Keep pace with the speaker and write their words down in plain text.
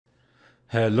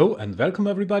Hello and welcome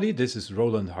everybody, this is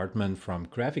Roland Hartmann from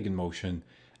Graphic in Motion,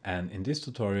 and in this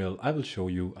tutorial I will show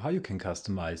you how you can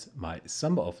customize my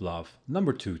Summer of Love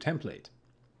 #2 template.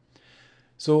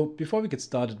 So before we get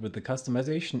started with the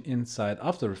customization inside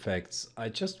After Effects, I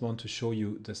just want to show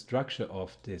you the structure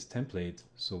of this template.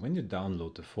 So when you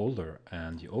download the folder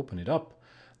and you open it up,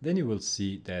 then you will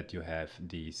see that you have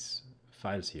these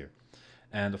files here.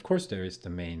 And of course there is the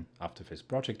main After Effects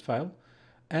project file.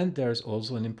 And there's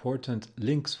also an important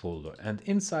links folder. And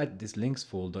inside this links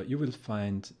folder, you will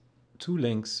find two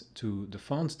links to the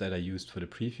fonts that I used for the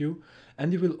preview.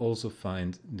 And you will also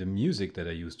find the music that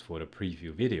I used for the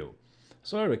preview video.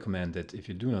 So I recommend that if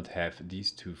you do not have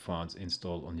these two fonts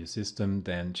installed on your system,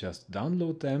 then just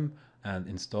download them and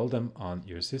install them on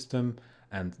your system.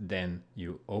 And then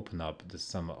you open up the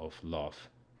Summer of Love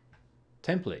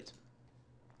template.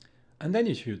 And then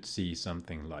you should see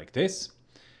something like this.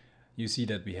 You see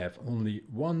that we have only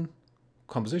one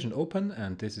composition open,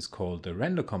 and this is called the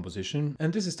render composition.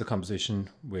 And this is the composition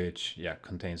which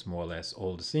contains more or less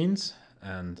all the scenes.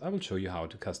 And I will show you how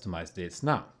to customize this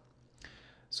now.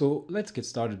 So let's get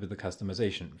started with the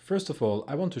customization. First of all,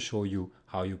 I want to show you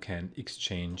how you can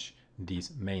exchange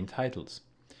these main titles.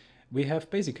 We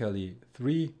have basically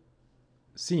three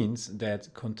scenes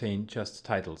that contain just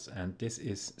titles, and this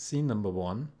is scene number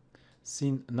 1,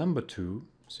 scene number 2,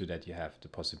 so that you have the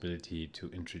possibility to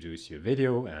introduce your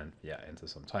video and enter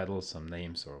some titles, some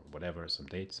names or whatever, some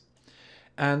dates.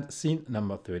 And scene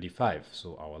number 35,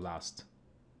 so our last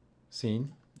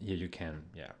scene. Here you can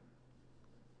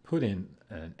put in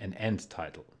an end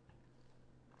title.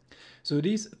 So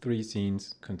these three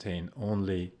scenes contain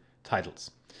only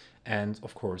titles and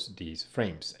of course these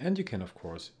frames. And you can of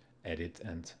course edit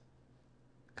and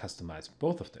customize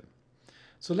both of them.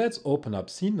 So let's open up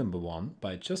scene number 1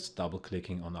 by just double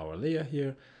clicking on our layer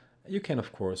here. You can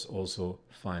of course also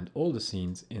find all the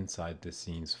scenes inside the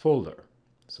scenes folder.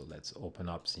 So let's open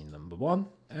up scene number 1,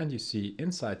 and you see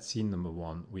inside scene number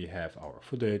 1 we have our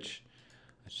footage.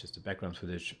 It's just the background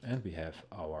footage, and we have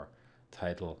our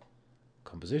title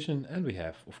composition, and we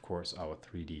have of course our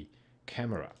 3D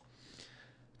camera.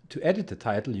 To edit the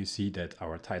title, you see that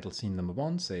our title scene number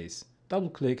 1 says double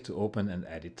click to open and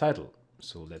edit title.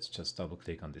 So let's just double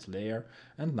click on this layer,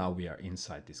 and now we are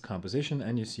inside this composition,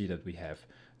 and you see that we have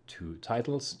two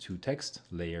titles, two text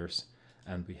layers,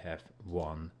 and we have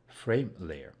one frame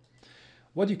layer.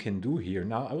 What you can do here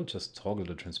now, I will just toggle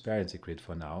the transparency grid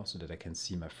for now so that I can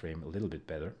see my frame a little bit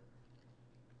better.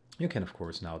 You can of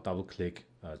course now double click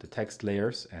the text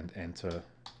layers and enter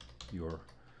your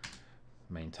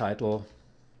main title,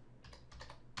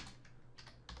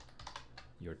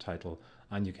 your title,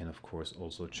 and you can of course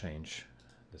also change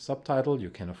the subtitle. You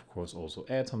can of course also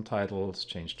add some titles,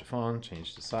 change the font,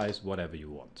 change the size, whatever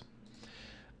you want.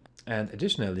 And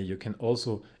additionally, you can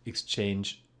also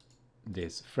exchange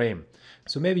this frame.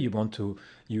 So maybe you want to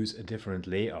use a different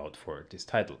layout for this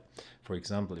title. For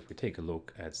example, if we take a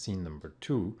look at scene number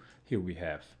 2, here we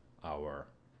have our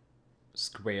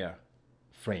square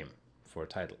frame for a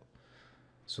title.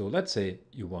 So let's say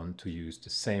you want to use the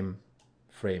same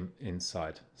frame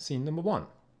inside scene number 1.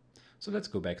 So let's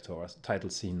go back to our title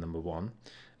scene number 1,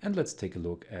 and let's take a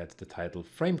look at the title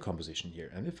frame composition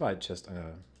here. And if I just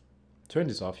turn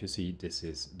this off, you see this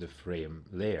is the frame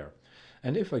layer.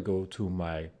 And if I go to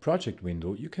my project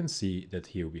window, you can see that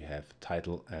here we have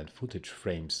title and footage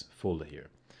frames folder here.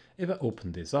 If I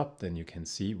open this up, then you can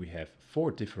see we have 4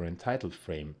 different title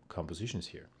frame compositions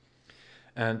here.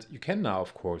 And you can now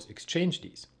of course exchange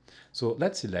these. So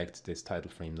let's select this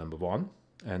title frame number 1,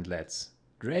 and let's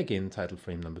drag in title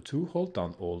frame number 2, hold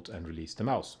down Alt and release the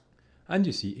mouse. And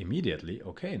you see immediately,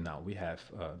 okay, now we have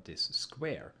this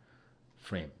square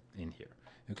frame in here.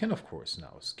 You can of course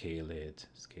now scale it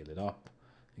up.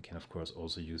 You can of course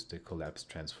also use the collapse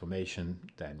transformation.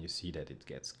 Then you see that it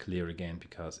gets clear again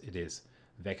because it is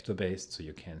vector based, so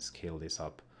you can scale this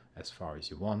up as far as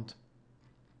you want.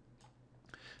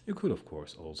 You could of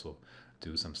course also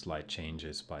do some slight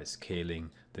changes by scaling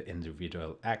the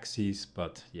individual axes,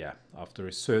 but after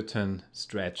a certain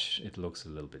stretch it looks a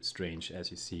little bit strange, as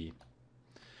you see.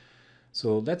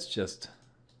 So let's just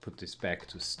put this back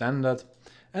to standard,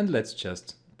 and let's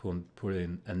just put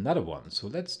in another one. So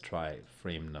let's try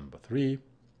frame number 3.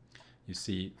 You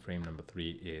see frame number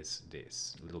 3 is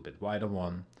this little bit wider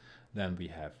one. Then we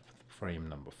have frame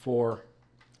number 4,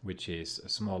 which is a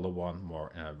smaller one,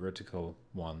 more vertical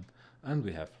one. And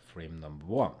we have frame number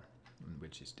 1,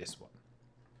 which is this one.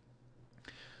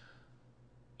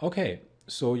 Okay,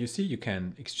 so you see you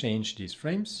can exchange these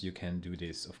frames. You can do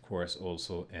this of course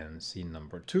also in scene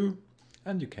number 2,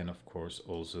 and you can of course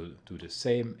also do the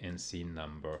same in scene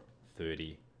number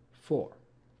 34.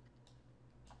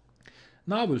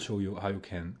 Now I will show you how you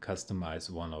can customize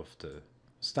one of the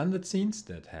standard scenes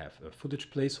that have a footage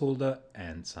placeholder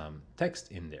and some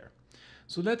text in there.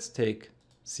 So let's take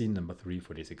scene number 3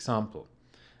 for this example.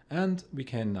 And we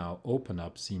can now open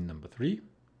up scene number 3.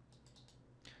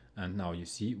 And now you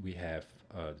see we have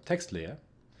a text layer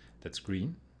that's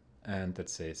green and that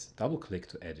says double click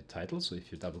to edit title. So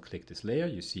if you double click this layer,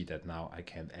 you see that now I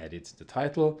can edit the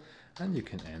title and you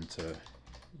can enter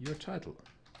your title.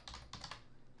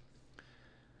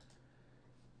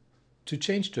 To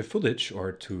change the footage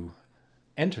or to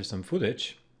enter some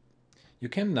footage, you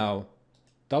can now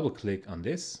double click on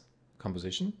this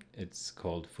composition. It's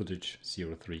called footage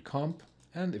 03 comp.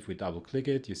 And if we double click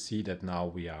it, you see that now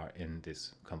we are in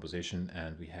this composition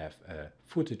and we have a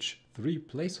footage 3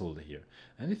 placeholder here.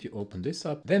 And if you open this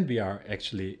up, then we are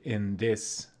actually in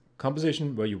this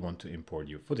composition where you want to import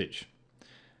your footage.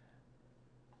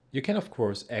 You can of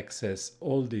course access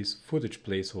all these footage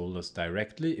placeholders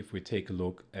directly. If we take a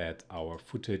look at our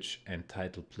footage and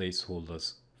title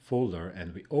placeholders folder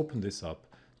and we open this up,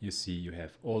 you see you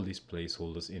have all these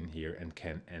placeholders in here and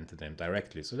can enter them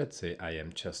directly. So let's say I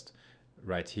am just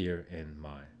right here in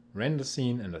my render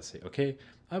scene and I say, okay,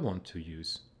 I want to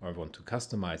use or I want to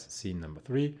customize scene number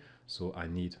 3. So I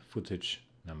need footage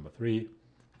number 3.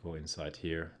 Go inside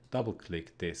here, double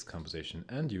click this composition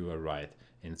and you are right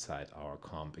inside our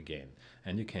comp again.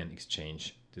 And you can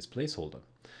exchange this placeholder.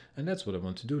 And that's what I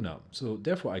want to do now. So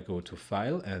therefore I go to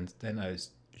File and then I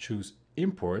choose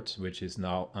Import, which is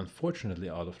now unfortunately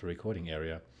out of the recording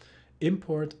area.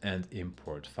 Import and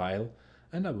import file.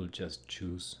 And I will just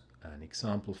choose an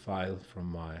example file from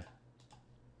my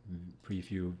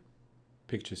preview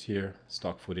pictures here,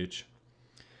 stock footage.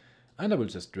 And I will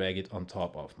just drag it on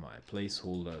top of my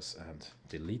placeholders and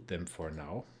delete them for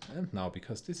now. And now,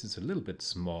 because this is a little bit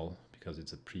small, because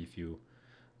it's a preview,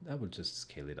 I will just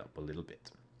scale it up a little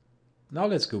bit. Now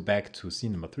let's go back to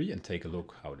scene number 3 and take a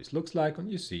look how this looks like.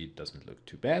 And you see it doesn't look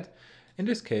too bad. In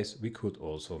this case, we could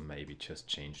also maybe just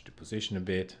change the position a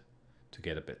bit to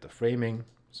get a better framing.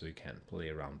 So you can play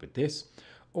around with this.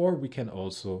 Or we can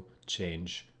also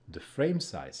change the frame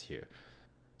size here.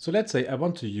 So let's say I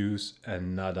want to use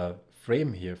another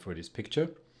frame here for this picture,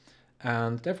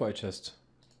 and therefore I just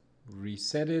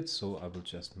reset it. So I will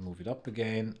just move it up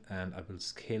again and I will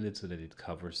scale it so that it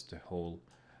covers the whole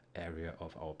area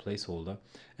of our placeholder.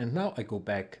 And now I go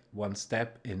back one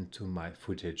step into my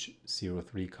footage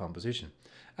 03 composition.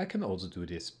 I can also do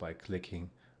this by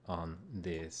clicking on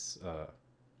this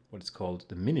what is called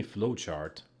the mini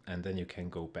flowchart, and then you can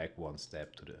go back one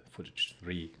step to the footage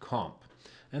 3 comp.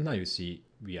 And now you see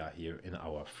we are here in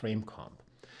our frame comp.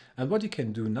 And what you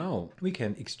can do now, we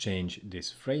can exchange these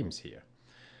frames here.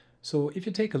 So if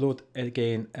you take a look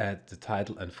again at the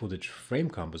title and footage frame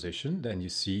composition, then you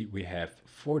see we have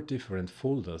 4 different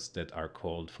folders that are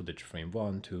called footage frame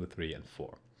 1, 2, 3, and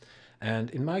 4. And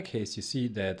in my case, you see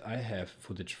that I have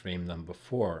footage frame number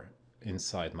 4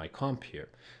 inside my comp here.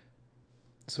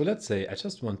 So let's say I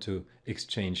just want to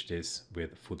exchange this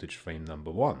with footage frame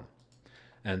number 1.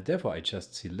 And therefore I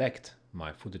just select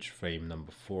my footage frame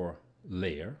number 4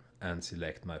 layer and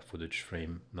select my footage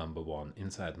frame number 1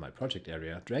 inside my project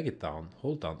area, drag it down,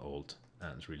 hold down Alt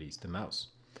and release the mouse.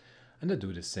 And I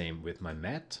do the same with my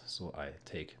matte. So I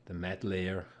take the matte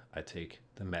layer,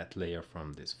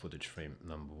 from this footage frame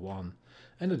number 1,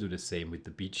 and I do the same with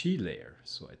the BG layer.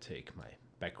 So I take my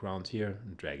background here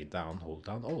and drag it down, hold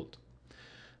down Alt.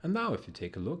 And now if you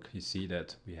take a look, you see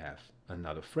that we have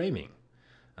another framing.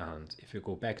 And if you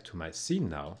go back to my scene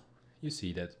now, you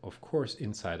see that of course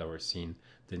inside our scene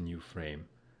the new frame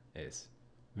is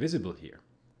visible here.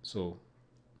 So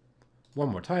one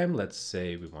more time, let's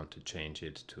say we want to change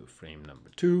it to frame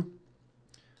number 2.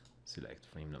 Select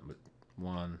frame number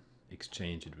 1,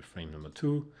 exchange it with frame number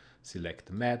 2, select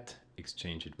the matte,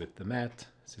 exchange it with the matte,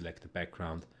 select the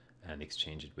background and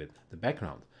exchange it with the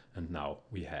background. And now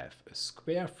we have a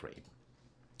square frame.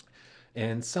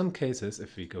 In some cases,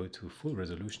 if we go to full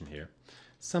resolution here,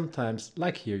 sometimes,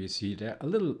 like here, you see there a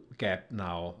little gap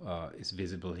now is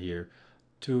visible here.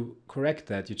 To correct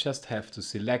that, you just have to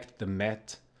select the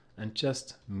matte and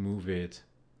just move it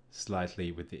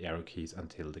slightly with the arrow keys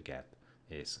until the gap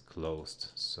is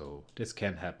closed. So this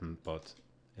can happen, but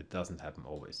it doesn't happen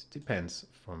always. It depends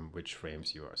from which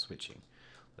frames you are switching.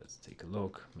 Let's take a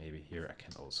look. Maybe here I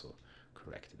can also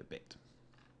correct it a bit.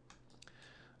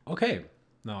 Okay,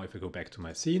 now if I go back to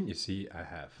my scene, you see I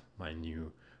have my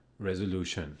new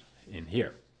resolution in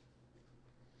here.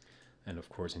 And of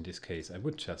course, in this case, I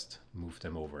would just move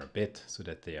them over a bit so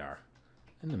that they are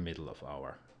in the middle of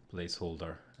our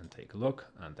placeholder, and take a look,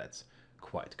 and that's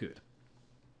quite good.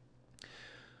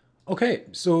 Okay,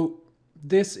 so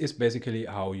this is basically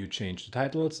how you change the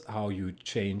titles, how you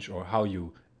change or how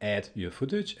you add your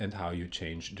footage, and how you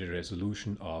change the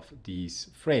resolution of these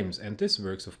frames. And this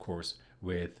works, of course,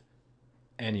 with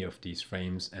any of these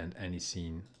frames and any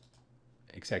scene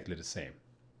exactly the same.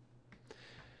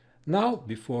 Now,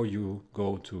 before you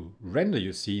go to render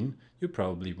your scene, you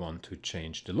probably want to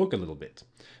change the look a little bit.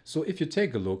 So if you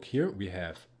take a look here, we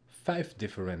have 5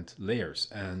 different layers,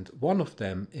 and one of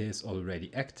them is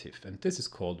already active, and this is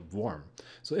called warm.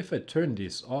 So if I turn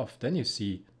this off, then you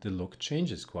see the look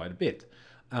changes quite a bit.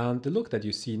 And the look that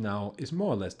you see now is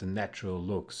more or less the natural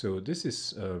look. So this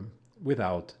is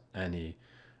without any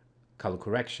color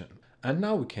correction. And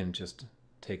now we can just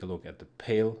take a look at the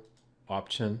pale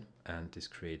option, and this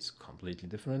creates a completely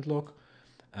different look.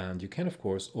 And you can, of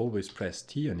course, always press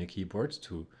T on your keyboard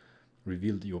to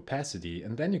reveal the opacity,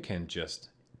 and then you can just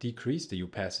decrease the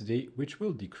opacity, which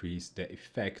will decrease the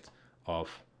effect of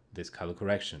this color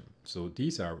correction. So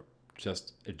these are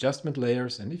just adjustment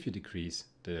layers, and if you decrease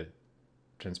the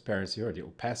transparency or the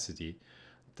opacity,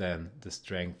 then the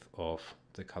strength of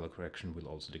the color correction will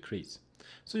also decrease.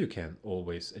 So you can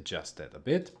always adjust that a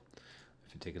bit.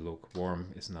 If you take a look,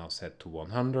 warm is now set to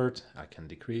 100. I can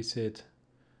decrease it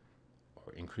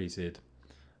or increase it.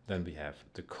 Then we have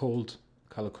the cold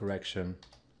color correction.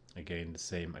 Again, the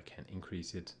same, I can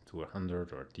increase it to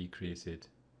 100 or decrease it.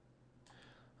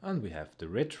 And we have the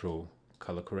retro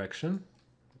color correction.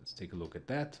 Let's take a look at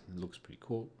that. It looks pretty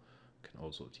cool. You can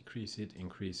also decrease it,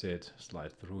 increase it,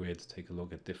 slide through it, take a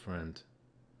look at different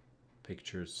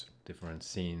pictures, different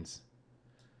scenes,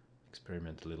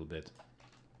 experiment a little bit.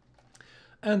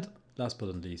 And last but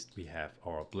not least, we have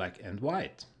our black and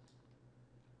white.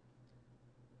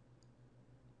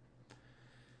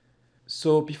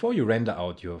 So before you render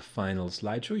out your final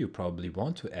slideshow, you probably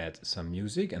want to add some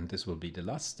music, and this will be the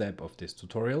last step of this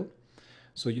tutorial.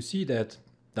 So you see that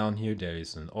down here there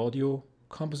is an audio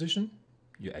composition.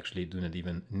 You actually do not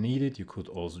even need it. You could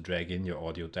also drag in your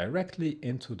audio directly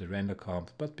into the render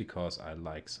comp, but because I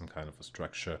like some kind of a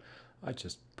structure, I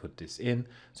just put this in.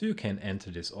 So you can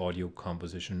enter this audio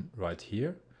composition right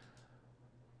here.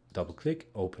 Double click,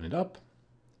 open it up,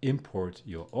 import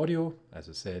your audio. As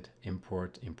I said,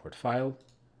 import file,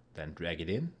 then drag it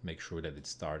in. Make sure that it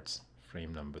starts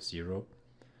frame number 0.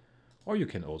 Or you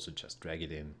can also just drag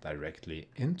it in directly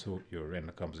into your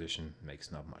render composition.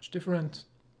 Makes not much difference.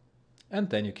 And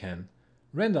then you can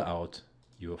render out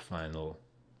your final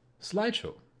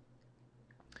slideshow.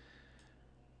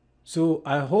 So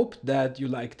I hope that you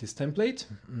like this template,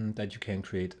 that you can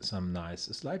create some nice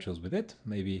slideshows with it.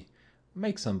 Maybe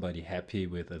make somebody happy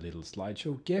with a little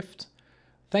slideshow gift.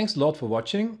 Thanks a lot for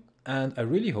watching, and I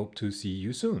really hope to see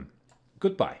you soon.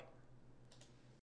 Goodbye.